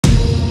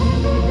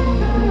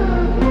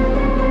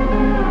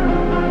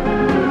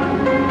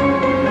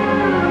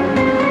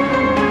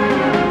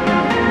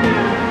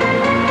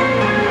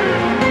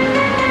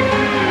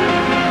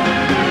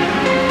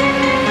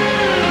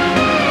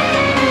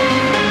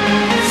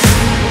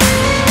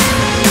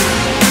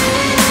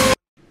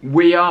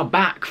We are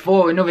back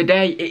for another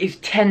day. It is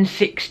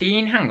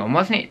 10:16. Hang on,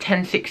 wasn't it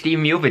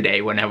 10:16 the other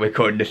day when I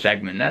recorded the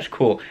segment? That's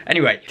cool.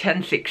 Anyway,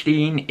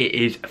 10:16. It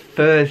is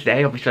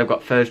Thursday. Obviously, I've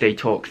got Thursday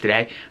talks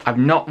today. I've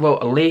not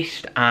wrote a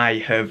list.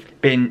 I have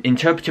been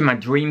interpreting my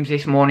dreams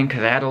this morning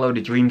because I had a load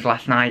of dreams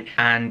last night,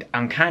 and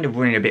I'm kind of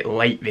running a bit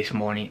late this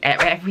morning.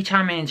 Every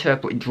time I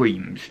interpret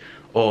dreams,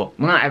 or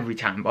well, not every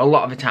time, but a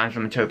lot of the times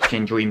I'm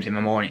interpreting dreams in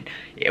the morning,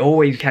 it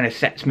always kind of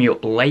sets me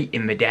up late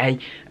in the day.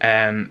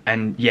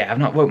 And yeah, I've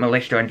not wrote my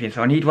list or anything,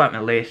 so I need to write my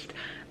list,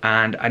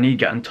 and I need to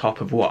get on top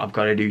of what I've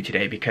got to do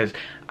today, because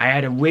I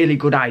had a really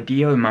good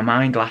idea in my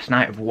mind last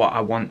night of what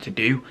I want to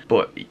do,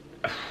 but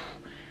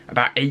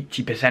about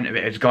 80% of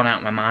it has gone out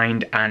of my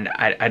mind, and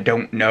I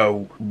don't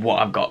know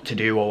what I've got to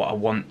do, or what I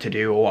want to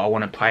do, or what I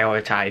want to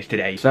prioritise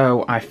today.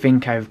 So I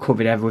think I've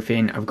covered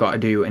everything. I've got to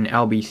do an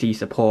LBC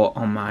support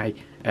on my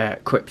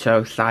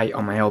crypto site,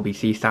 on my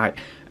LBC site.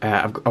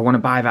 I want to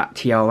buy that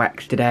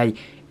TRX today.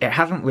 It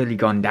hasn't really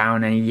gone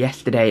down any.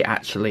 Yesterday,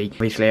 actually,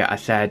 obviously I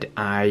said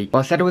I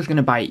was going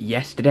to buy it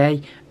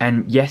yesterday,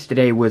 and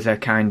yesterday was a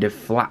kind of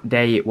flat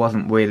day. It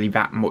wasn't really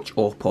that much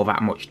up or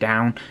that much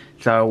down,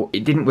 so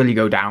it didn't really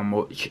go down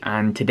much,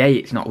 and today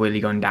it's not really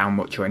gone down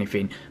much or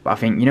anything. But I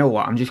think, you know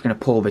what, I'm just going to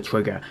pull the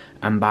trigger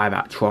and buy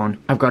that Tron.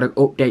 I've got to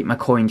update my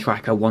coin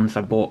tracker once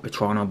I bought the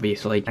Tron,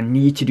 obviously. I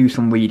need to do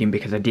some reading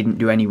because I didn't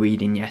do any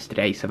reading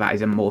yesterday, so that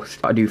is a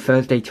must. Got to do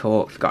Thursday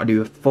talks, got to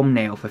do a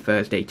thumbnail for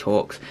Thursday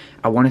talks.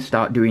 I want to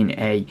start doing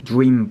a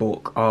dream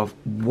book of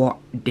what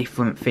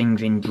different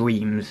things in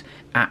dreams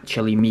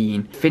actually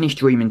mean. Finish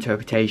dream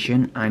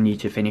interpretation, I need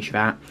to finish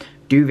that.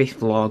 Do this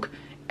vlog.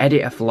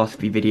 Edit a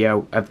philosophy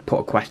video. I've put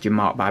a question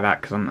mark by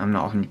that because I'm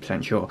not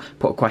 100% sure.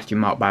 Put a question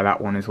mark by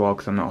that one as well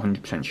because I'm not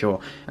 100%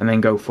 sure. And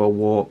then go for a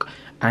walk.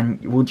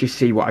 And we'll just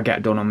see what I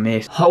get done on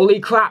this.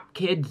 Holy crap,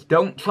 kids.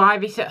 Don't try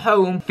this at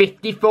home.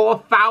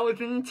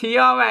 54,000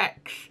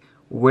 TRX.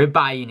 We're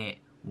buying it.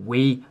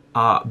 We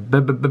are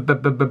buying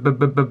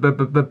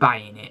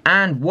it.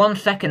 And 1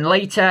 second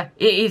later,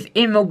 it is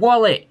in the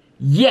wallet.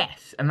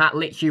 Yes. And that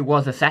literally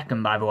was a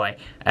second, by the way.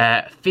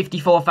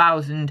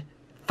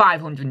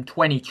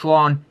 54,520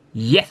 Tron.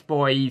 Yes,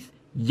 boys.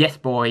 Yes,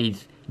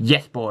 boys.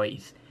 Yes,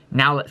 boys.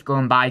 Now let's go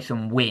and buy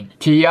some win.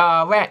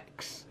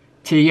 TRX.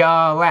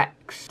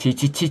 TRX. TRX.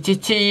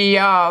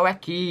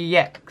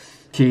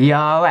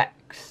 TRX.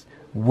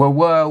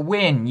 Whoa,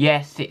 win.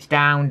 Yes, it's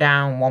down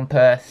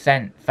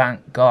 1%.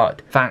 Thank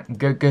God. Thank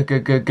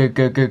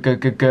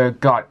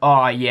God.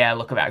 Oh yeah,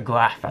 look at that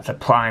graph. That's a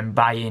prime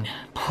buying.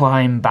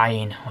 Prime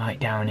buying right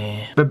down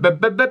here.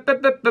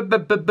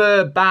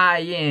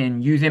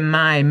 Buying using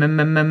my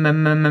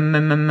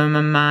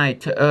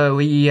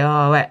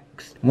TRX.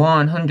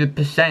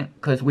 100%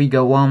 because we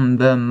go on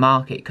the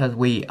market because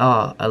we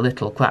are a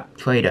little crap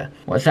trader.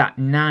 What's that?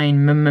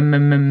 9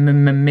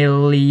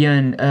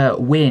 million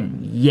win.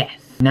 Yes.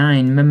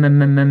 9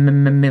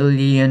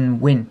 million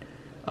win.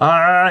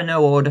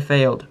 No, order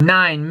failed.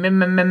 9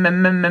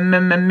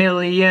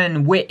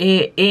 million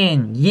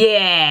win.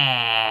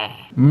 Yeah!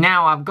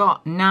 Now I've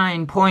got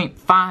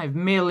 9.5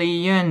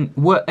 million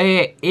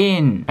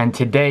in. And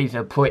today's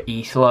a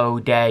pretty slow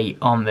day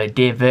on the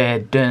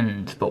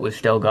dividends, but we've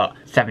still got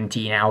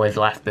 17 hours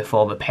left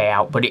before the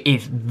payout. But it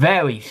is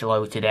very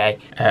slow today.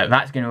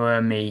 That's going to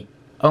earn me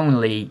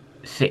only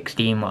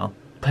 16, well,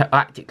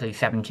 practically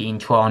 17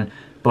 Tron.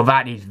 But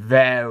that is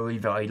very,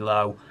 very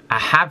low. I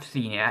have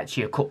seen it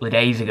actually a couple of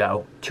days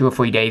ago, 2 or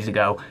 3 days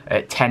ago,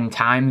 at 10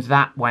 times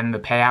that when the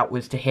payout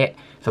was to hit.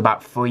 So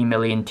about 3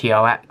 million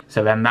TRX.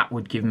 So then that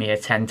would give me a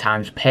 10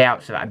 times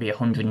payout, so that'd be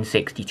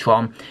 160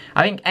 Tron.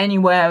 I think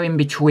anywhere in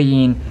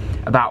between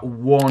about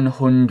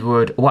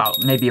 100, well,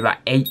 maybe about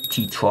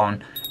 80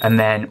 Tron, and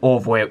then all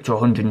the way up to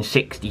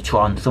 160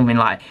 Tron, something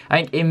like, I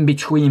think in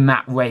between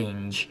that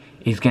range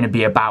is going to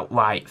be about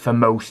right for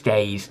most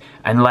days,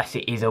 unless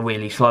it is a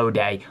really slow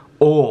day.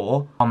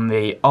 Or, on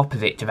the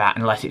opposite to that,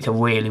 unless it's a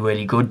really,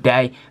 really good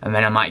day, and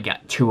then I might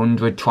get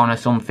 200 Tron or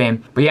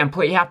something. But yeah, I'm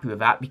pretty happy with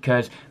that,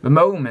 because the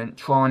moment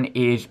Tron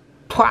is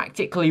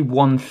practically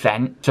 1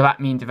 cent. So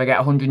that means if I get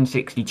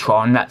 160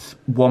 Tron, that's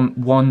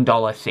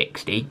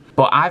 $1.60.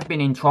 But I've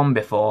been in Tron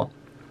before,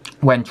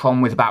 when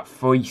Tron was about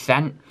 3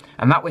 cents,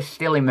 and that was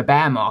still in the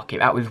bear market.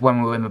 That was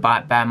when we were in the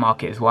bear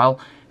market as well.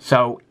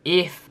 So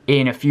if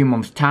in a few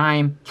months'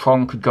 time,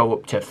 Tron could go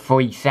up to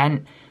 3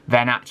 cents,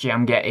 then actually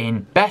I'm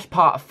getting best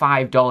part of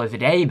 $5 a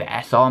day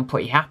there, so I'm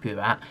pretty happy with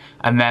that.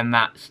 And then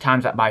that's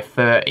times that by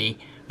 30,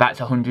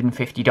 that's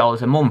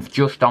 $150 a month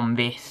just on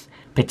this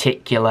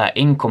particular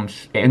income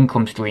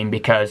stream,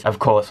 because of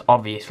course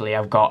obviously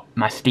I've got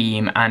my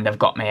Steam and I've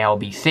got my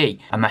LBC,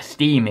 and my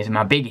Steam is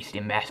my biggest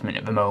investment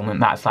at the moment.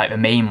 That's like the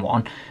main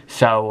one.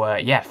 So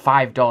yeah,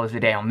 $5 a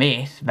day on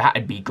this,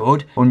 that'd be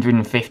good.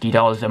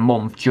 $150 a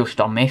month just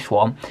on this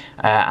one.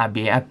 I'd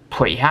be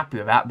pretty happy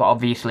with that, but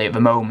obviously at the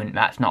moment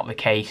that's not the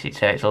case.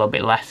 It's a little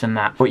bit less than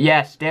that, but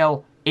yeah,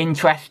 still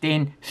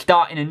interesting,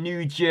 starting a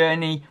new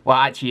journey. Well,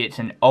 actually it's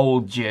an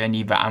old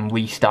journey that I'm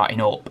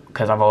restarting up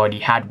because I've already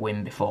had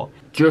win before.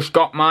 Just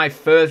got my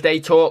Thursday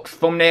talks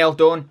thumbnail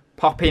done,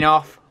 popping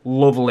off.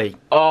 lovely.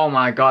 Oh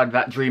my god,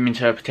 that dream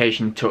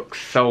interpretation took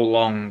so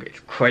long. It's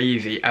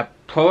crazy. I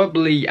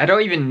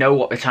don't even know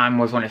what the time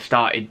was when it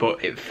started,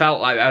 but it felt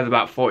like that was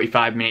about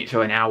 45 minutes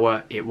or an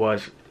hour. It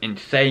was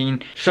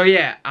insane. So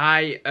yeah,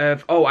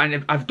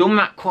 and I've done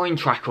that coin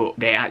tracker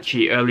update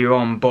actually earlier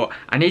on, but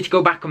I need to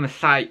go back on the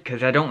site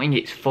because I don't think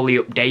it's fully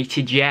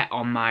updated yet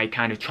on my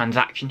kind of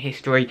transaction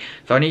history,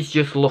 so I need to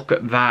just look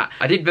at that.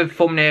 I did the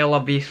thumbnail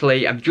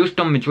obviously, I've just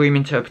done the dream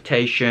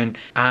interpretation,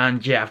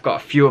 and yeah, I've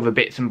got a few other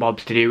bits and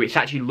bobs to do. It's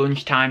actually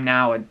lunchtime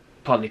now, and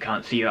probably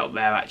can't see it up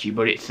there actually,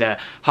 but it's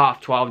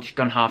 12:30, just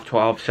gone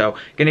 12:30, so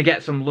gonna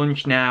get some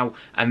lunch now,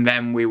 and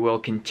then we will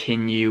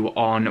continue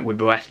on with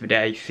the rest of the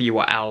day, see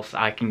what else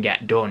I can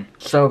get done.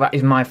 So that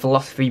is my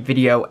philosophy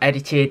video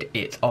edited.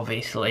 It's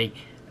obviously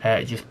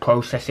just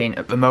processing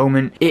at the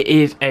moment. It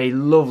is a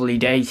lovely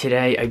day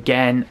today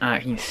again. You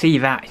can see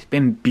that it's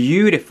been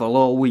beautiful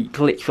all week,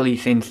 literally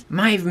since,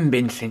 might even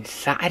been since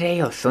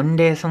Saturday or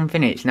Sunday or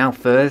something. It's now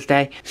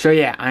Thursday. So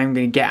yeah, I'm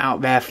gonna get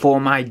out there for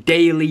my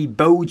daily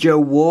Bojo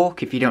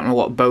walk. If you don't know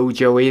what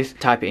Bojo is,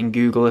 type it in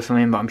Google or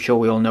something, but I'm sure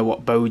we all know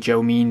what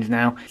Bojo means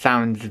now.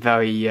 Sounds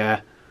very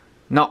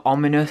not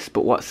ominous,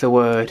 but what's the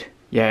word?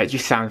 Yeah, it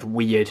just sounds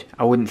weird.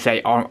 I wouldn't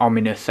say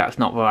ominous, that's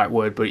not the right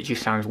word, but it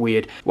just sounds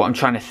weird. What I'm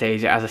trying to say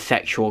is it has a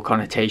sexual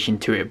connotation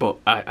to it, but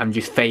I'm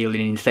just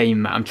failing in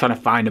saying that. I'm trying to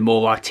find a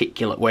more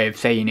articulate way of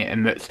saying it,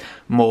 and that's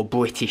more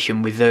British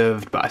and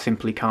reserved, but I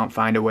simply can't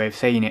find a way of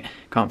saying it.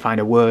 Can't find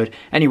a word.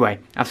 Anyway,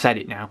 I've said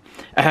it now.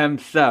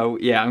 So,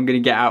 yeah, I'm going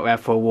to get out there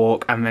for a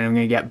walk, and then I'm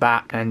going to get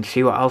back and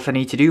see what else I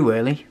need to do,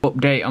 really.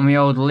 Update on my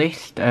old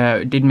list.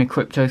 Did my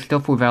crypto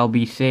stuff with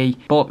LBC.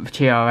 Bought the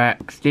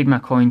TRX. Did my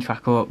coin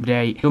tracker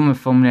update. Done my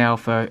thumbnail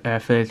for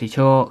Thursday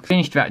Talks.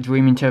 Finished that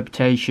dream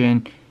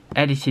interpretation.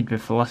 Edited the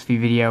philosophy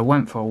video,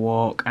 went for a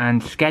walk,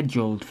 and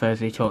scheduled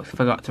Thursday Talks.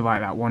 Forgot to write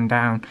that one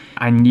down.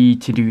 I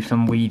need to do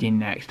some reading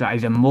next. That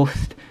is a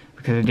must,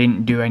 because I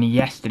didn't do any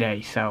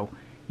yesterday, so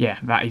yeah,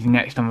 that is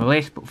next on the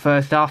list. But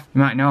first off,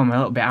 you might know I'm a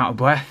little bit out of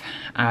breath.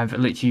 I've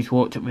literally just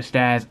walked up the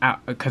stairs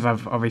because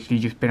I've obviously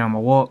just been on my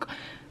walk,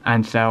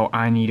 and so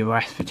I need a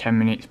rest for 10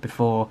 minutes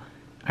before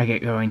I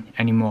get going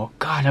anymore.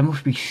 God, I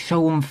must be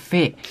so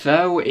unfit.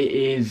 So it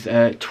is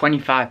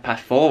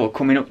 4:25. We're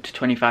coming up to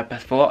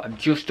 4:25. I've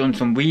just done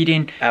some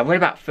reading. I've read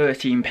about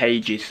 13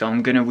 pages, so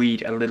I'm going to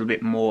read a little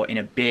bit more in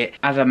a bit.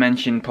 As I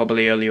mentioned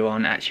probably earlier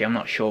on, actually I'm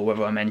not sure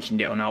whether I mentioned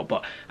it or not,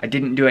 but I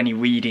didn't do any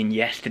reading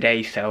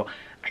yesterday, so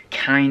I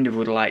kind of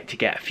would like to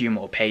get a few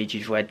more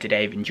pages read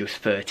today than just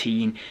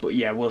 13. But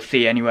yeah, we'll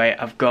see. Anyway,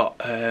 I've got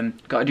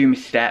to do my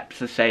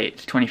steps. I say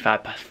it's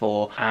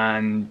 4:25,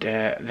 and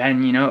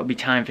then, you know, it'll be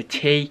time for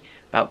tea,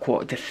 about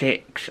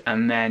 5:45,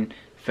 and then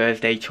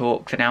Thursday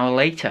Talks an hour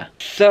later.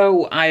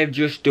 So I have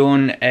just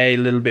done a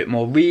little bit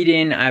more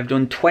reading. I've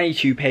done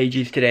 22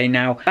 pages today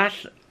now.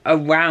 That's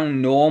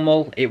around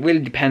normal. It really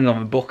depends on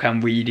the book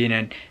I'm reading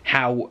and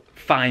how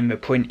fine the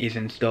print is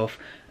and stuff.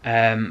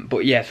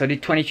 But yeah, so I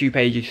did 22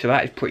 pages, so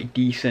that is pretty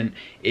decent.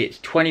 It's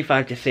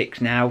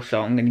 6:25 now,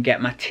 so I'm going to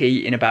get my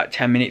tea in about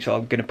 10 minutes, or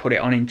I'm going to put it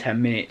on in 10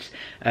 minutes,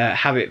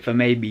 have it for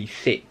maybe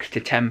 6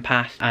 to 10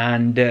 past,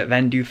 and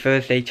then do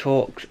Thursday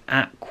Talks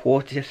at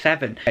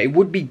 6:45. It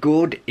would be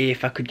good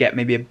if I could get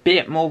maybe a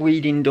bit more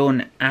reading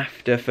done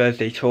after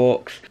Thursday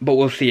Talks, but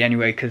we'll see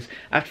anyway, because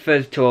after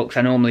Thursday Talks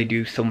I normally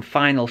do some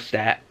final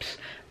steps,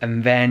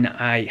 and then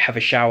I have a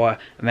shower,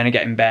 and then I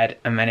get in bed,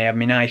 and then I have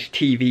my nice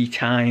TV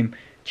time,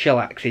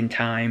 chillaxing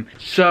time.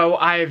 So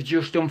I have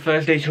just done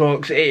Thursday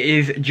Talks. It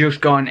is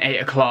just gone 8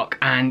 o'clock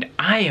and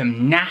I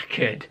am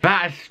knackered.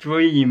 That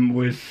stream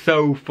was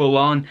so full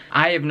on.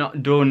 I have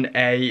not done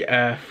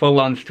a full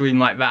on stream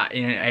like that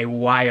in a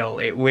while.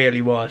 It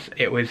really was.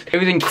 It was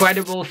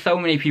incredible. So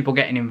many people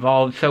getting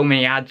involved. So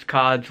many ads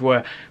cards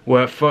were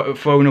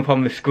thrown up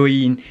on the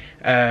screen.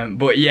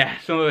 But yeah,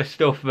 some of the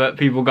stuff that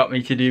people got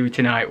me to do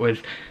tonight was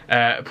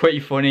pretty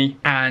funny.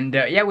 And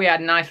yeah, we had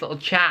a nice little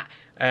chat.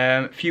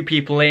 A few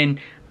people in,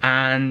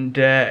 and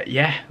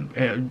yeah,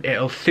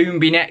 it'll soon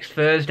be next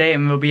Thursday,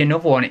 and there'll be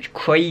another one. It's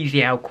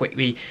crazy how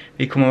quickly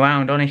they come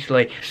around,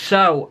 honestly.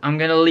 So I'm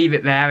gonna leave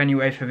it there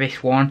anyway for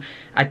this one.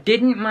 I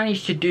didn't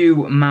manage to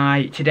do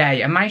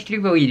today. I managed to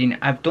do the reading.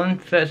 I've done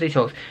Thursday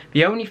Talks.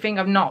 The only thing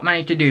I've not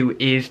managed to do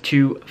is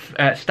to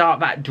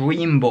start that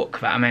dream book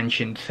that I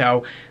mentioned.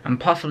 So I'm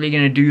possibly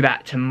gonna do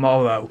that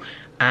tomorrow,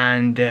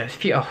 and a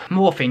few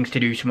more things to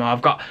do tomorrow.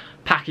 I've got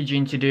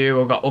packaging to do,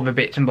 I've got other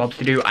bits and bobs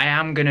to do. I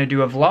am going to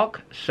do a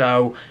vlog,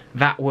 so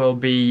that will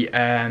be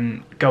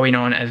going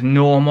on as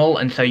normal,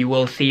 and so you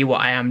will see what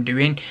I am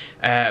doing.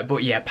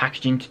 But yeah,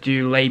 packaging to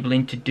do,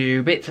 labelling to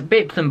do, bits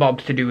and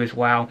bobs to do as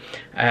well.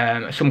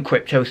 Some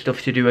crypto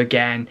stuff to do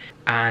again,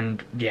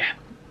 and yeah,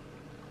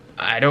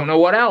 I don't know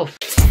what else.